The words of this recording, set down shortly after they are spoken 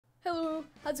Hello,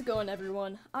 how's it going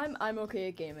everyone? I'm okay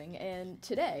at gaming, and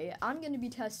today I'm going to be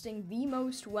testing the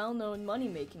most well-known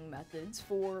money-making methods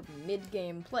for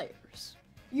mid-game players.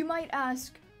 You might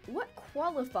ask, what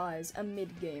qualifies a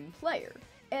mid-game player?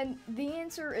 And the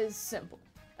answer is simple.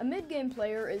 A mid-game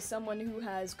player is someone who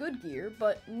has good gear,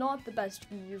 but not the best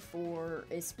gear for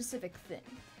a specific thing.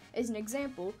 As an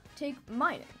example, take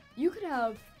mining. You could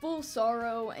have full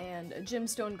Sorrow and a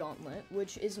Gemstone Gauntlet,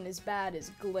 which isn't as bad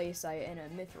as Glaciite and a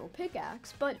Mithril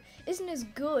Pickaxe, but isn't as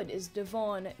good as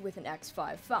Devon with an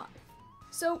X55.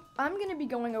 So, I'm going to be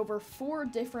going over 4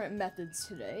 different methods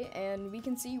today, and we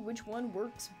can see which one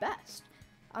works best.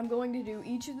 I'm going to do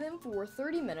each of them for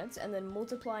 30 minutes and then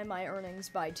multiply my earnings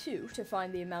by 2 to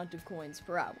find the amount of coins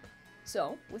per hour.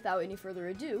 So, without any further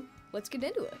ado, let's get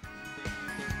into it.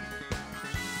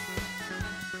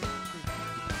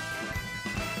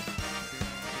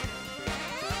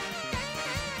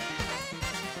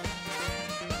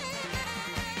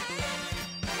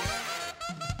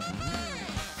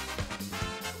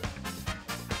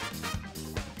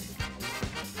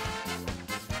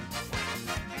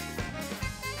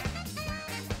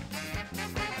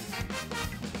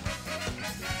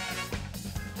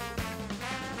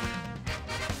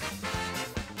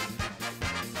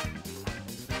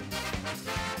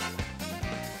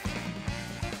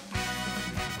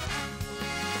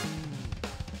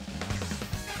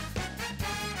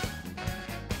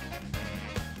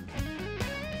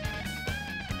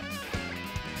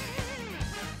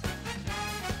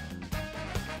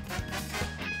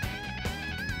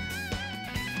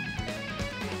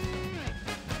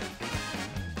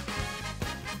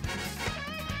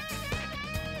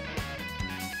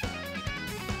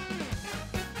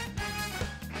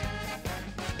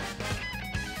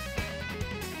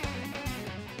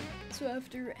 So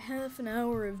after half an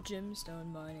hour of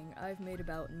gemstone mining, I've made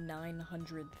about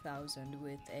 900,000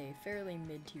 with a fairly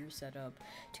mid-tier setup.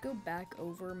 To go back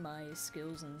over my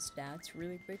skills and stats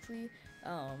really quickly,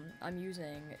 I'm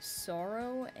using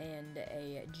Sorrow and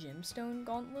a Gemstone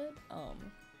Gauntlet.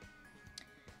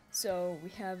 So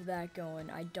we have that going.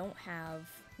 I don't have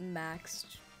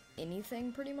maxed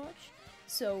anything pretty much,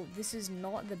 so this is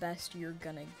not the best you're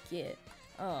gonna get.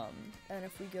 And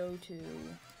if we go to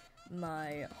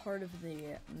my Heart of the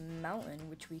Mountain,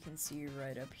 which we can see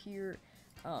right up here,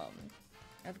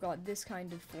 I've got this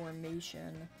kind of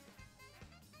formation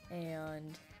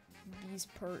and these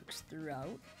perks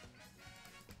throughout.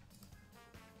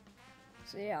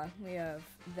 So yeah, we have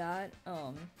that.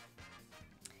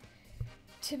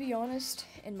 To be honest,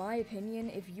 in my opinion,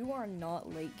 if you are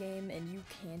not late game and you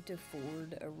can't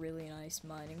afford a really nice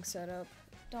mining setup,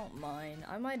 don't mind.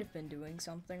 I might have been doing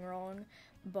something wrong,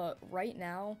 but right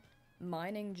now,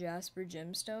 mining Jasper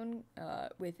Gemstone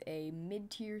with a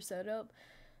mid-tier setup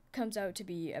comes out to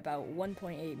be about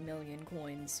 1.8 million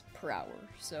coins per hour,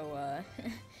 so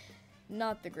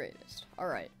not the greatest.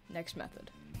 Alright, next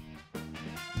method.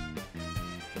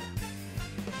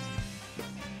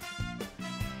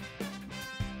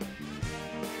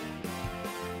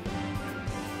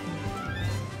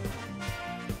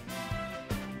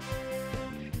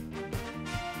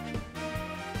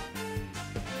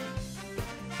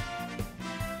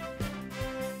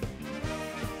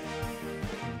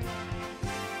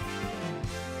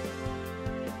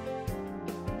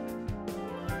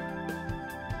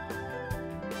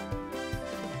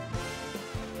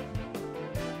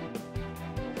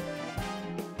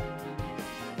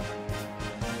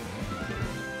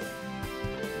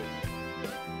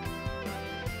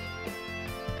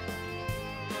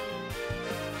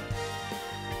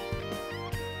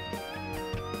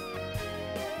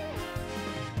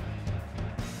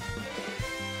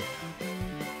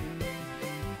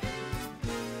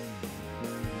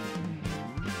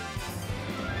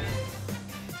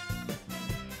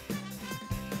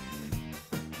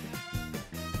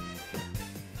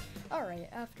 Alright,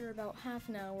 after about half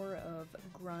an hour of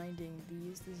grinding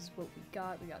these, this is what we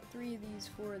got. We got 3 of these,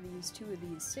 4 of these, 2 of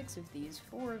these, 6 of these,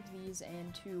 4 of these,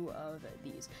 and 2 of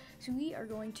these. So we are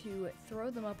going to throw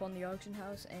them up on the auction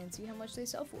house and see how much they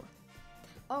sell for.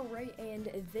 Alright, and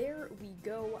there we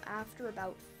go. After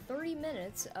about 30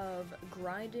 minutes of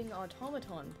grinding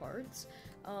automaton parts,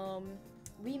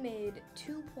 we made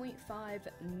 2.5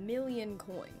 million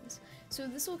coins. So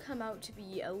this will come out to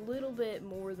be a little bit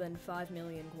more than 5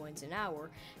 million coins an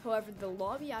hour. However, the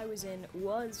lobby I was in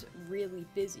was really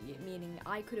busy, meaning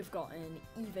I could have gotten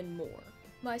even more.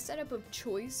 My setup of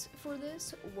choice for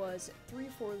this was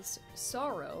 3/4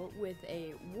 Sorrow with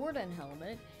a Warden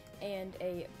helmet and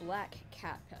a black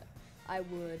cat pet. I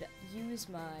would use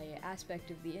my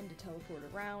Aspect of the End to teleport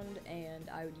around, and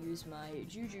I would use my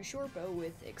Juju Shortbow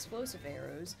with explosive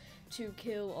arrows to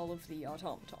kill all of the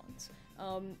automatons.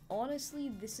 Honestly,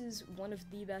 this is one of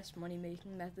the best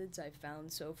money-making methods I've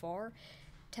found so far.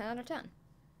 10 out of 10.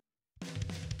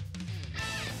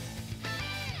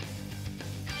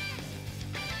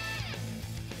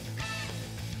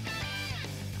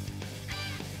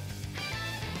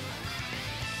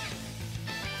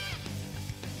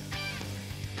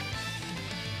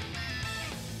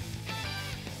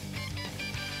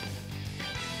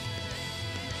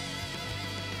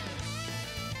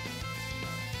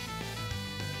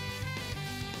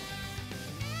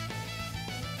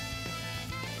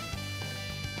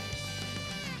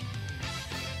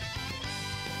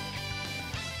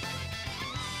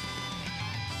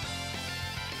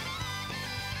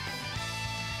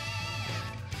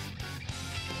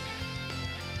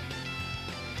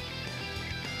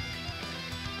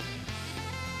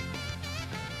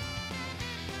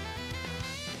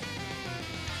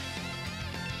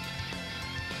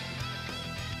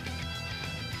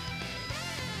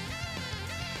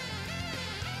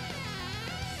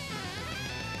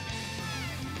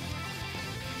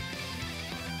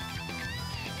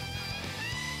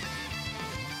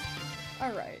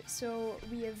 Alright, so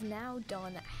we have now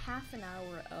done half an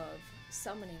hour of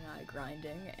Summoning Eye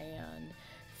grinding, and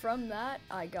from that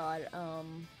I got,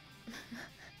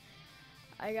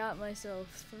 I got myself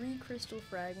 3 crystal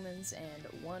fragments and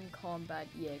 1 combat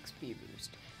EXP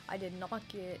boost. I did not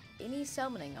get any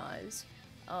Summoning Eyes,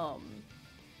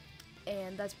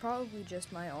 and that's probably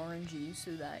just my RNG,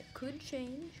 so that could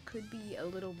change, could be a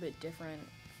little bit different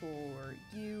for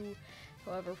you.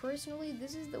 However, personally,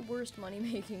 this is the worst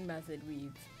money-making method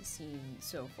we've seen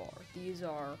so far. These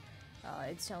are,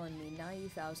 it's telling me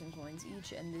 90,000 coins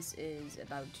each, and this is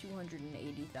about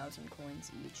 280,000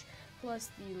 coins each, plus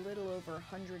the little over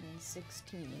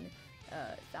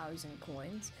 116,000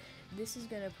 coins. This is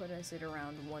going to put us at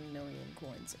around 1 million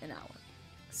coins an hour.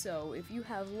 So, if you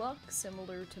have luck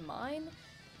similar to mine,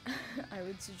 I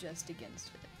would suggest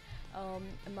against it.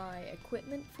 My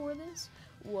equipment for this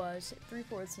was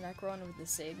 3/4 Necron with the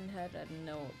Satan head. I didn't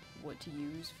know what to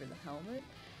use for the helmet.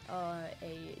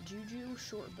 A Juju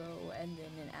Shortbow, and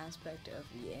then an Aspect of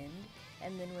the End.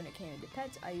 And then when it came to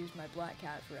pets, I used my Black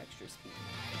Cat for extra speed.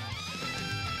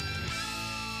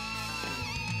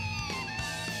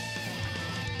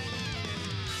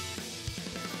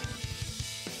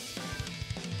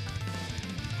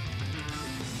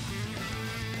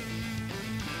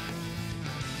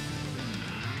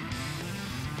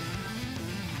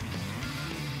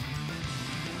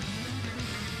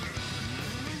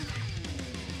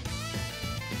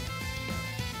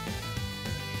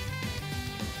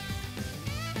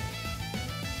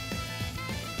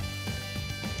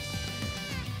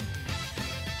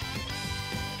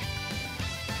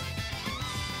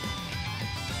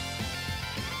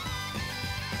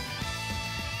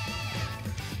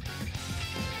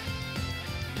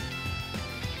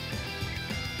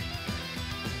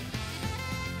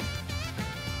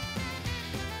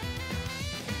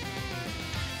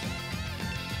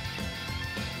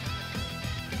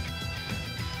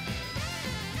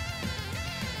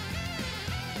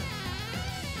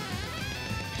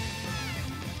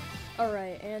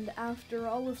 Alright, and after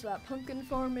all of that pumpkin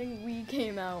farming, we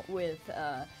came out with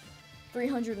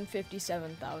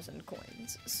 357,000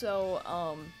 coins. So,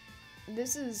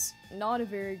 this is not a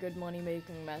very good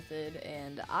money-making method,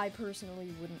 and I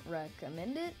personally wouldn't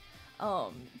recommend it,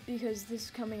 because this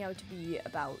is coming out to be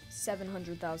about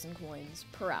 700,000 coins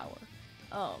per hour.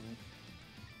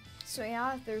 So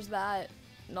yeah, there's that.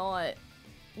 Not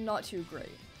too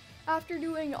great. After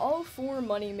doing all 4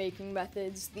 money-making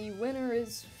methods, the winner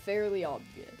is fairly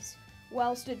obvious.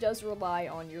 Whilst it does rely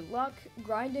on your luck,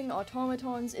 grinding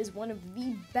automatons is one of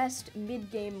the best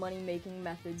mid-game money-making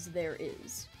methods there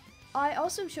is. I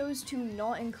also chose to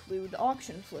not include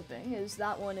auction flipping, as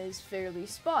that one is fairly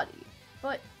spotty,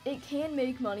 but it can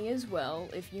make money as well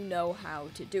if you know how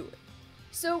to do it.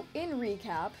 So, in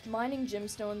recap, mining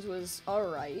gemstones was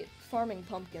alright, farming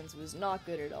pumpkins was not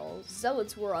good at all,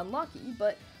 zealots were unlucky,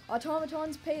 but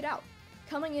automatons paid out.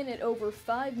 Coming in at over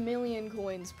 5 million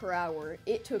coins per hour,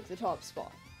 it took the top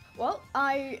spot. Well,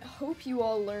 I hope you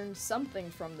all learned something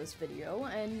from this video,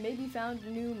 and maybe found a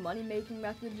new money-making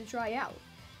method to try out.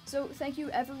 So thank you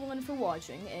everyone for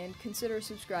watching, and consider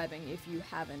subscribing if you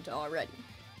haven't already.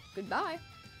 Goodbye!